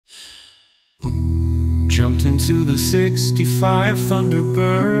Jumped into the 65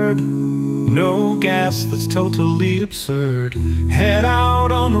 Thunderbird. No gas, that's totally absurd. Head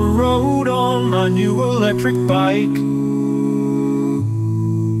out on the road on my new electric bike.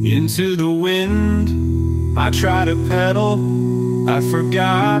 Into the wind, I try to pedal. I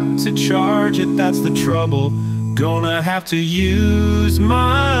forgot to charge it, that's the trouble. Gonna have to use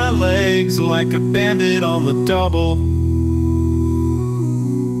my legs like a bandit on the double.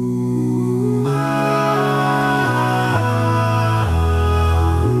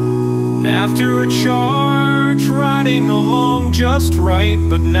 After a charge, riding along just right,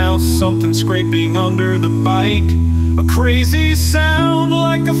 but now something scraping under the bike. A crazy sound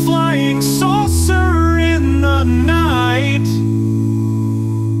like a flying saucer in the night.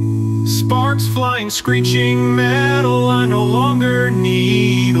 Sparks flying, screeching metal, I no longer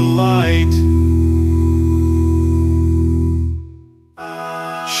need a light.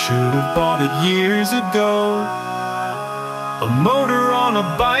 Should have bought it years ago. A motor on a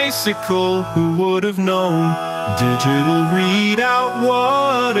bicycle, who would have known? Digital readout,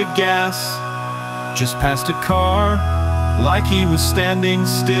 what a gas. Just passed a car, like he was standing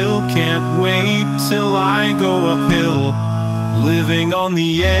still. Can't wait till I go uphill. Living on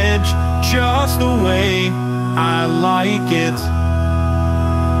the edge, just the way I like it.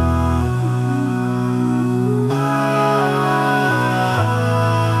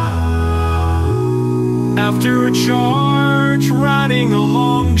 After a charge, riding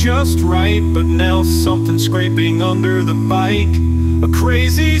along just right, but now something scraping under the bike. A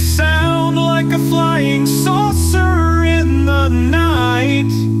crazy sound like a flying saucer in the night.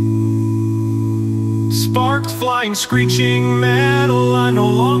 Sparks flying, screeching metal, I no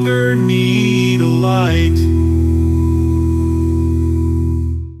longer need a light.